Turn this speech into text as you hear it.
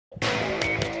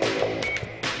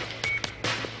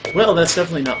Well, that's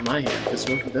definitely not my hand, because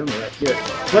both of them are right here.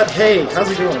 But hey,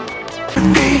 how's it going? 2,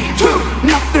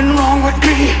 nothing wrong with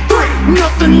me. 3,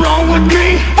 nothing wrong with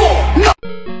me. 4,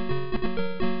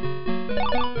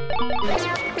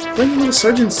 Playing a little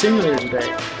Surgeon Simulator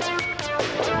today.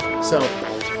 So,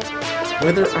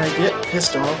 whether I get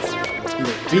pissed off,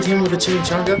 either beat him with a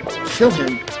chimichanga, kill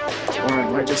him, or I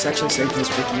might just actually save his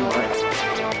freaking life.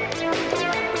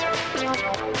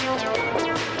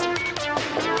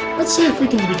 Let's see if we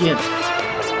can begin.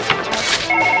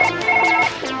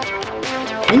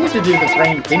 We need to do the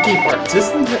brain thinking parts,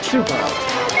 isn't that true, Bob?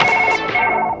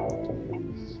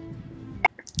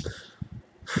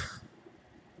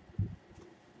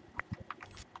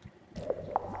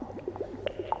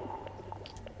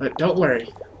 But don't worry.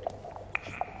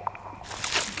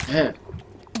 Man.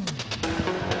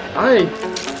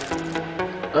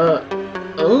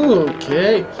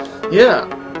 Okay. Yeah.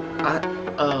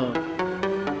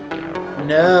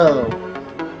 No.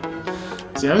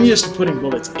 See, I'm used to putting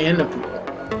bullets into people.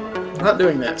 I'm not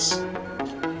doing this.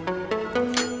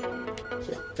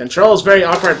 Okay. Control is very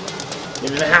awkward.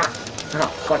 Give me the hammer. Oh,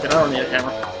 fuck it, I don't need a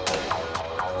hammer.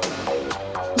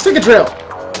 Let's take a drill.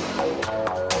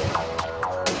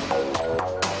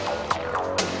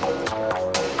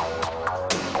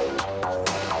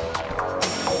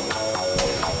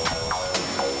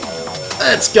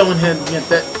 Let's go ahead and get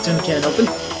that tin can open.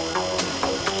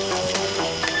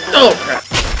 Oh, crap.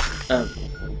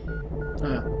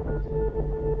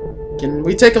 Can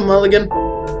we take a mulligan?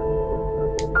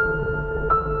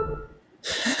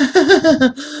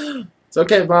 It's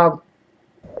okay, Bob.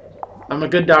 I'm a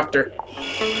good doctor.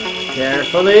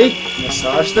 Carefully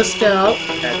massage the scalp.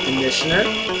 Add conditioner.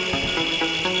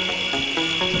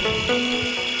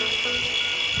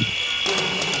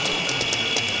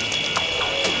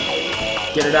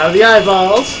 Get it out of the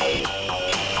eyeballs.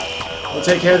 We'll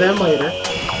take care of them later.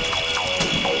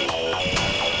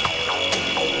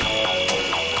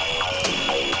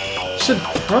 Should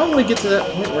probably get to that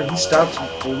point where he stops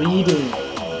bleeding.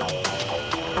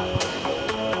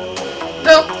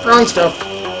 Nope, wrong stuff.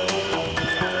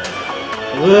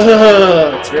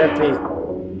 Whoa, trippy.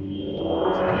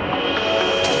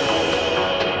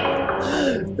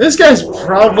 This guy's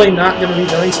probably not going to be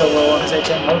doing so well on his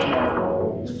HM Pokemon.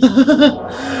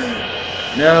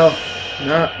 No,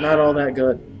 not all that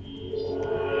good.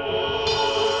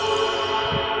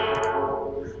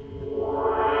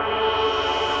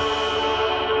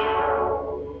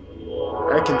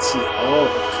 I can see all the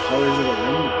colors of the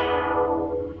rainbow.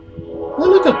 Oh,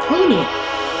 look, a pony!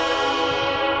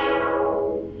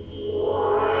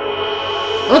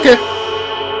 Okay.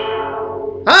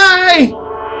 Hi!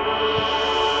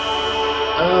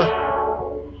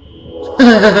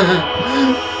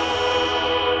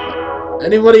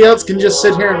 Anybody else can just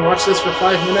sit here and watch this for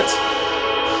 5 minutes?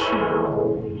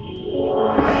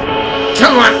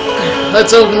 Come on!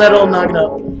 Let's open that old noggin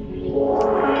up.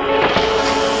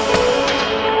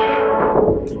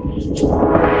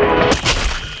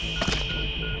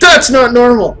 That's not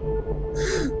normal!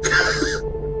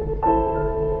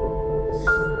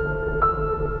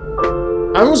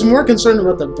 I was more concerned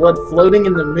about the blood floating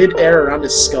in the mid-air around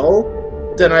his skull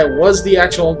than I was the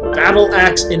actual battle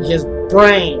axe in his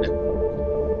brain.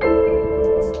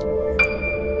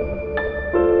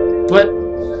 But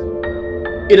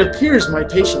it appears my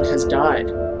patient has died.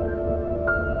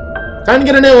 Time to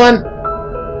get a new one!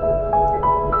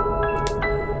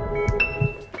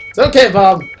 It's okay,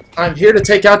 Bob. I'm here to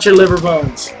take out your liver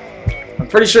bones. I'm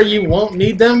pretty sure you won't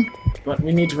need them, but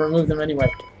we need to remove them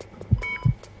anyway.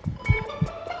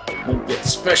 We'll get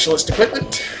specialist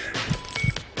equipment.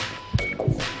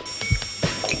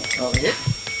 Over here.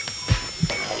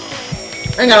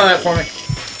 Hang on to that for me.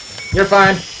 You're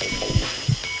fine.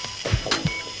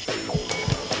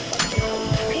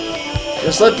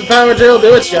 Just let the power drill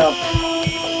do its job.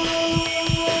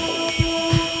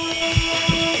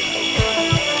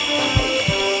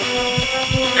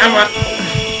 Come on.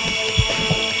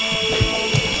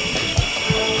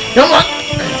 Come on.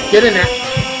 Get in there.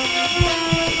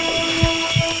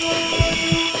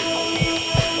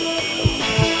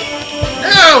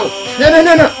 No! No.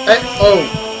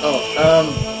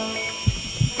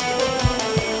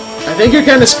 I think you're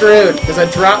kind of screwed, because I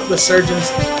dropped the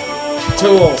surgeon's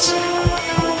tools.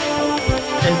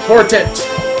 Important.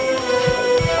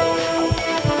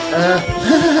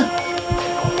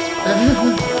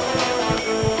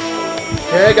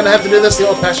 Okay, gonna have to do this the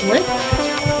old-fashioned way.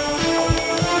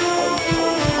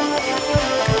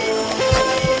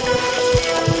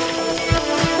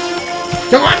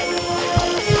 Come on!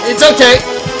 It's okay.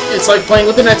 It's like playing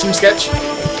with an etching sketch,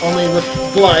 only with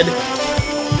blood.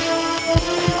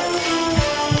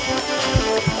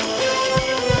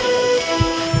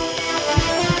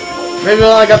 Maybe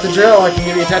while I got the drill, I can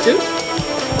give you a tattoo?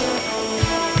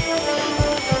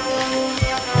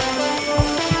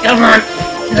 Come on!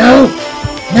 No!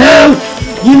 No!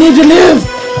 You need to live!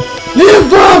 Live,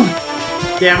 Bob!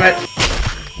 Damn it.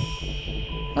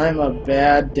 I'm a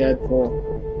bad Deadpool.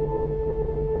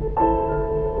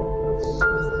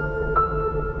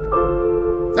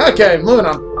 Okay, moving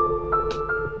on.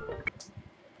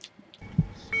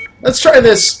 Let's try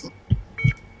this.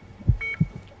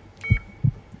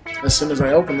 As soon as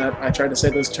I opened that, I tried to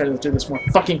say this, try to do this more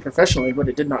fucking professionally, but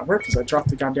it did not work because I dropped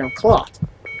the goddamn cloth.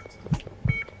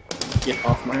 Get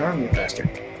off my arm, you bastard.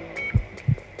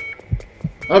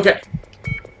 Okay.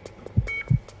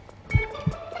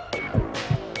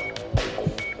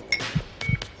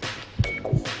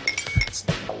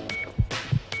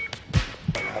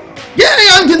 Yay!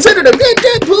 I'm considered a good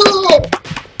Deadpool!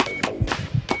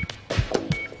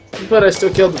 But I still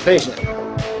killed the patient.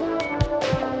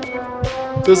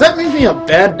 Does that make me a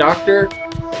bad doctor?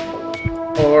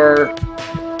 Or...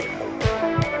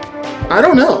 I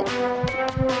don't know.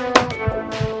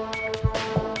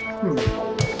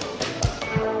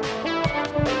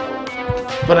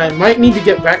 But I might need to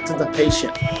get back to the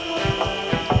patient.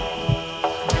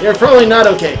 You're probably not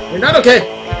okay. You're not okay!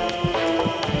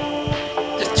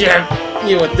 Just jab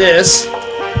you with this. A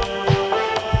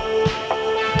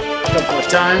couple of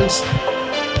times.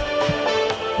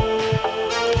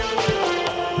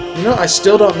 You know, I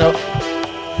still don't know.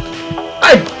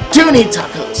 I do need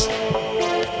tacos!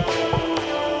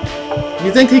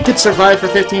 You think he could survive for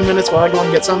 15 minutes while I go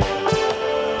and get some?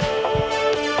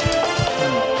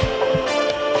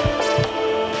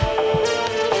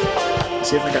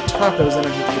 See if I got tacos, then I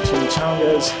can get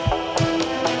chimichangas.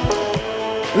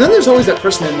 And then there's always that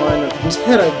person in mind whose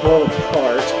head I blow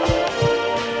apart.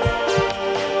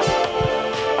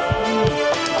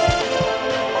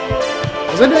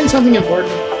 Was I doing something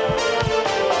important?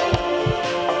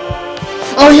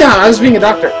 Oh yeah, I was being a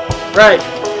doctor. Right.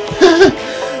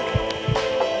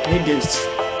 Need to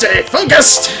stay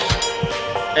focused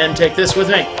and take this with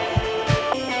me.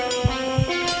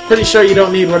 Pretty sure you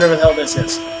don't need whatever the hell this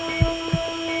is.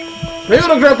 Maybe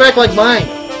it'll grow back like mine.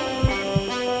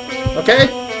 Okay?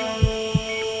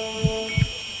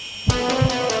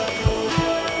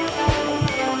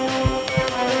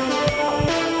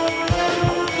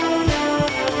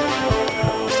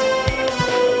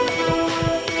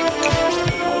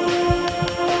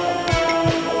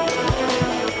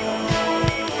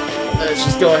 Let's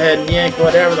just go ahead and yank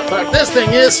whatever the fuck this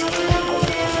thing is.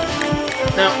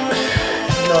 No,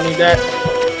 don't need that.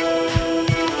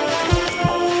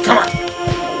 Come on.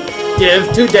 Give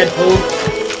to Deadpool.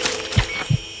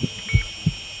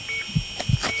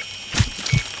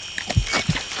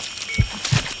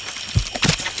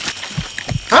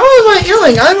 How am I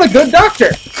healing? I'm a good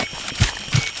doctor.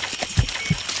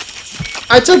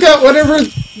 I took out whatever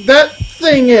that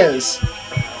thing is.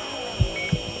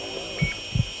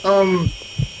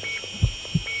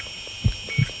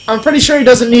 I'm pretty sure he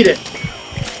doesn't need it.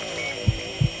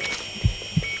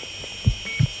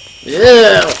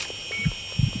 Ew.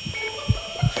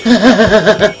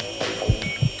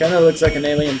 Kinda looks like an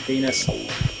alien penis.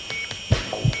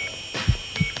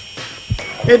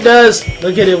 It does.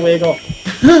 Look at it wiggle.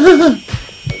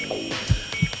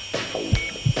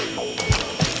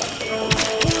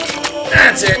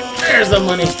 That's it. There's the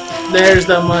money. There's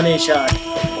the money shot.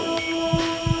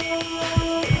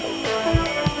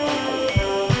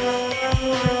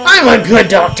 I'm a good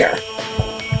doctor.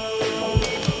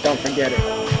 Don't forget it.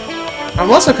 I'm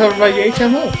also covered by the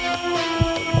HMO.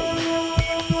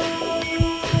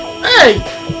 Hey!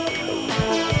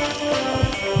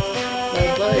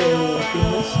 Bye-bye,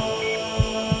 penis.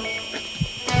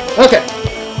 Okay.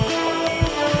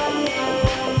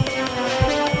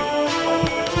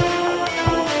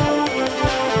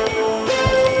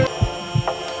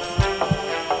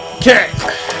 Okay.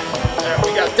 Now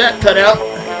we got that cut out.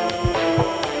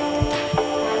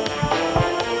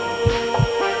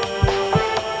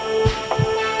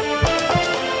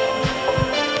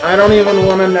 I don't even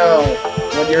want to know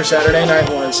what your Saturday night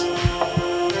was.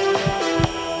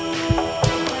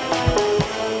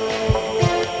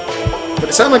 But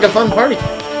it sounded like a fun party.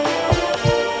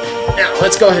 Now,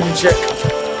 let's go ahead and check.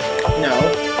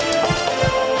 No.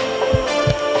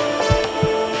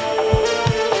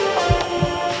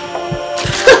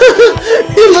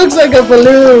 He looks like a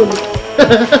balloon!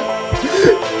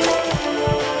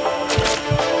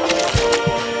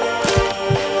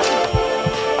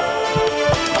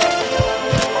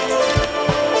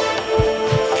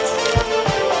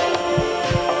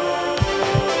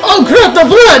 Oh crap, the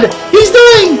blood! He's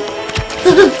dying!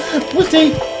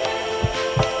 Whoopsie!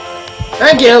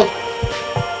 Thank you!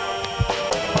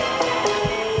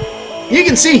 You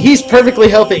can see he's perfectly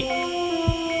healthy.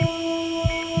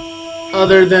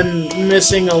 Other than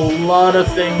missing a lot of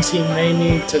things he may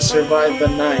need to survive the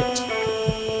night.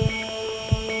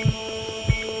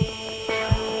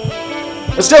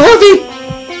 But still healthy!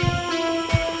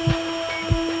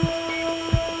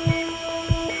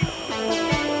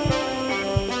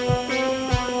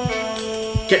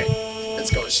 Okay,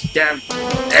 let's go down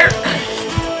there.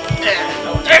 And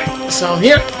over there. So I'm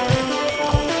here.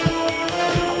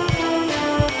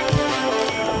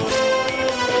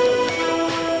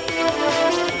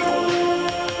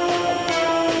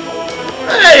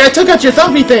 Hey, I took out your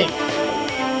thumpy thing!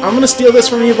 I'm gonna steal this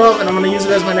from you, Bob, and I'm gonna use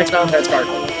it as my next Valentine's card.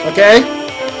 Okay?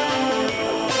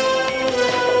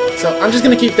 So, I'm just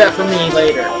gonna keep that for me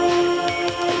later.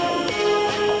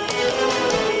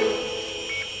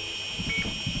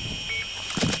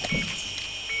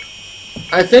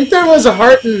 I think there was a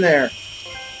heart in there.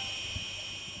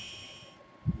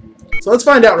 So let's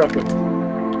find out real quick.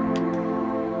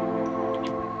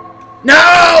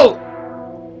 No!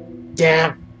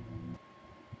 Damn.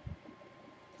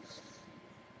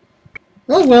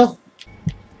 Oh well.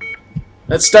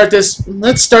 Let's start this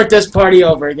party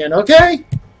over again, okay?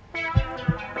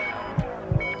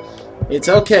 It's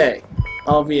okay.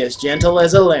 I'll be as gentle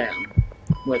as a lamb.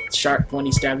 With sharp,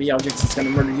 pointy, stabby objects that's gonna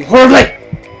murder you horribly!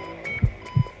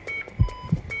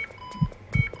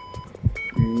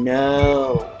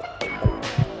 No.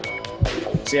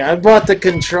 See, I bought the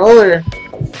controller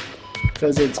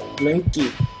because it's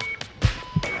blinky.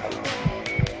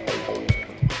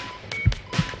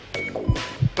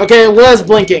 Okay, it was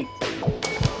blinking.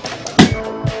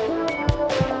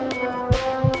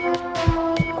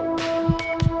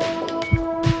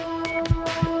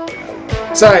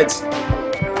 Besides,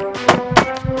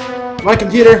 my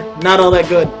computer, not all that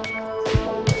good.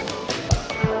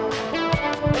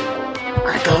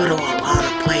 I go to a lot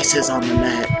of places on the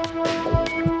net.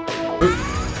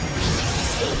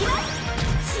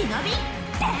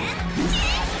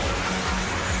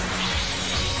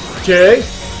 Okay.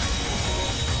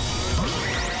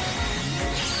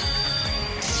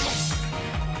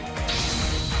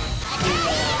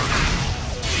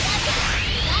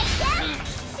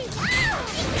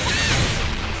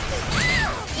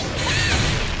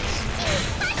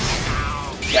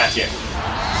 Gotcha.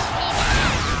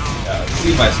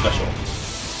 See my special.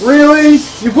 Really?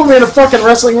 You put me in a fucking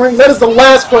wrestling ring? That is the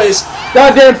last place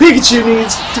goddamn Pikachu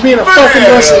needs to be in a fucking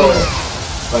wrestling ring.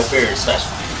 My very special.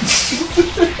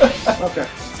 Okay.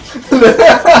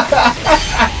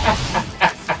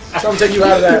 So I'm taking you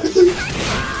out of that.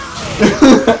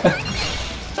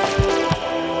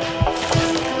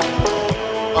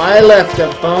 I left a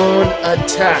bone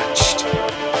attached.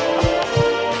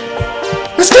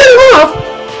 Let's get it off!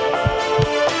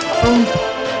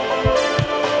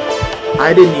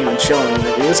 I didn't even show him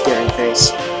the real scary face.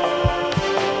 There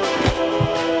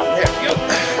we go.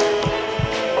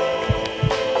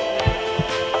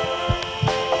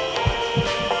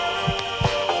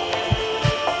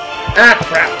 Ah,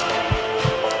 crap.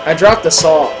 I dropped the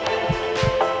saw.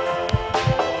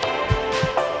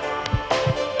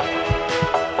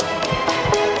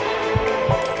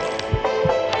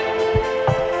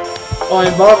 Oh,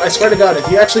 and Bob, I swear to God, if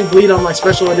you actually bleed on my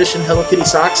special edition Hello Kitty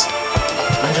socks,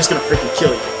 I'm just gonna freaking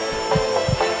kill you.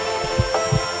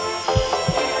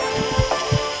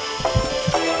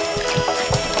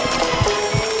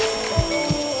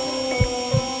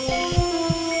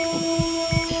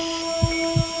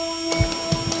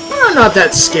 I'm not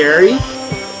that scary.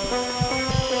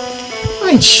 I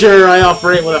mean, sure, I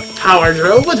operate with a power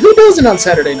drill, but who doesn't on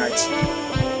Saturday nights?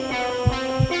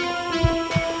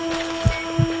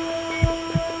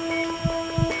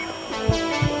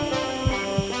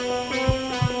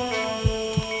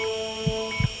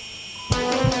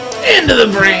 Into the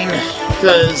brain,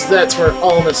 because that's where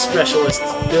all the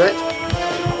specialists do it.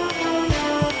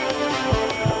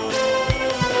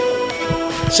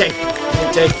 Shake.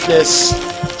 You take this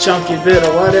chunky bit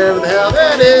of whatever the hell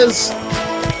that is,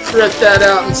 rip that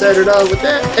out and set it off with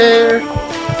that air.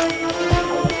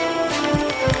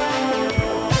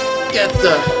 Get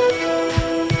the...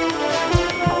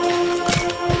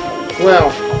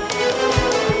 Well...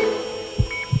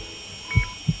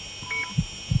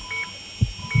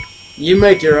 You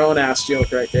make your own ass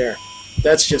joke right there.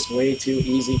 That's just way too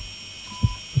easy.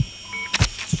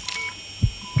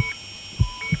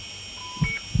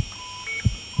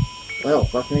 Well,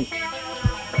 fuck me.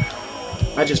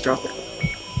 I just dropped it.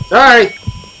 Sorry!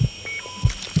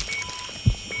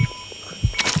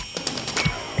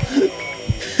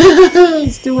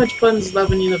 It's too much fun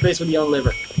slapping you in the face with your own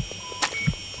liver.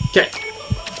 Okay.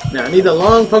 Now I need the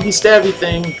long, pokey, stabby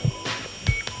thing.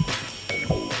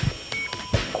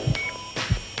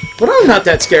 I'm not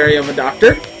that scary of a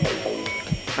doctor.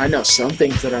 I know some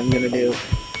things that I'm gonna do.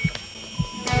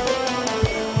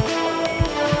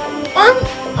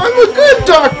 I'm a good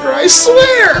doctor, I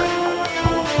swear!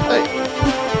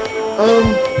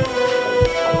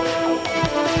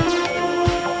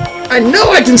 I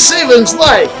know I can save his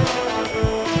life!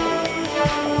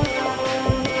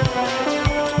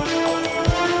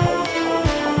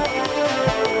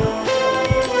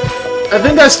 I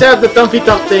think I stabbed the thumpy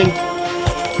thump thing.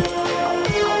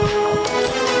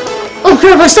 Oh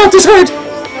crap, I stopped his head!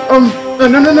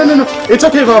 No. It's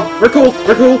okay, Bob. We're cool.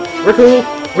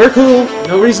 We're cool.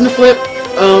 No reason to flip.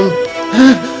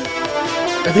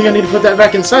 I think I need to put that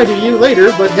back inside of you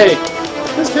later, but hey.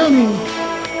 Who's counting?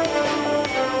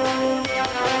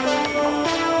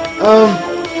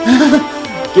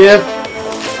 Give.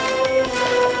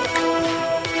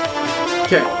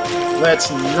 Okay. Let's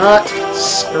not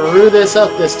screw this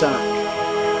up this time.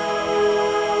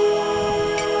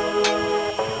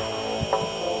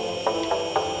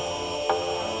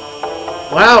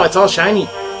 Wow, it's all shiny.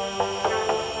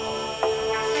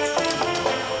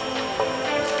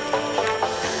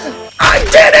 I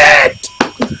did it!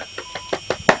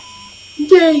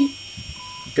 Yay!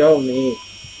 Go me,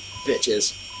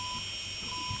 bitches.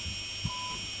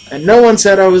 And no one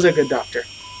said I was a good doctor.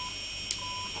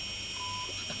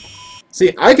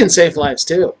 See, I can save lives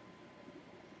too.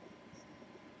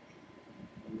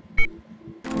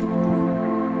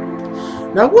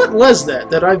 Now, what was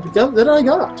that I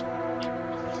got?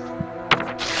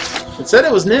 It said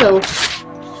it was new.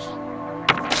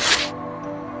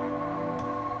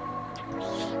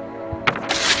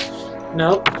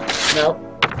 Nope.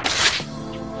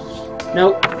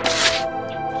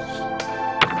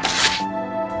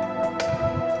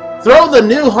 Throw the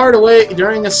new heart away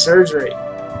during a surgery.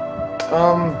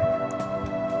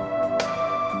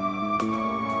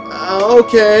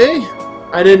 Okay.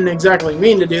 I didn't exactly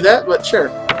mean to do that, but sure.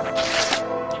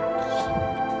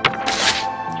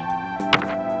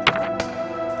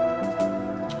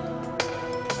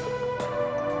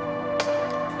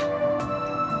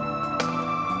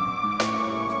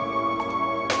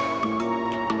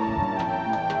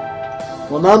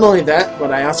 Well, not only that,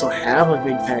 but I also have a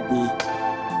big fat D.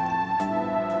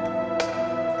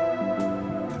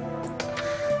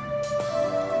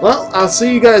 Well, I'll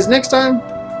see you guys next time.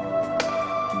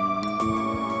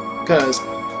 Because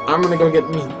I'm going to go get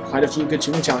me quite a few good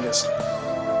chimichangas.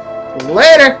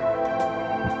 Later!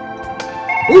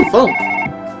 Ooh, phone.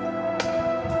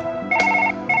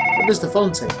 What does the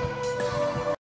phone say?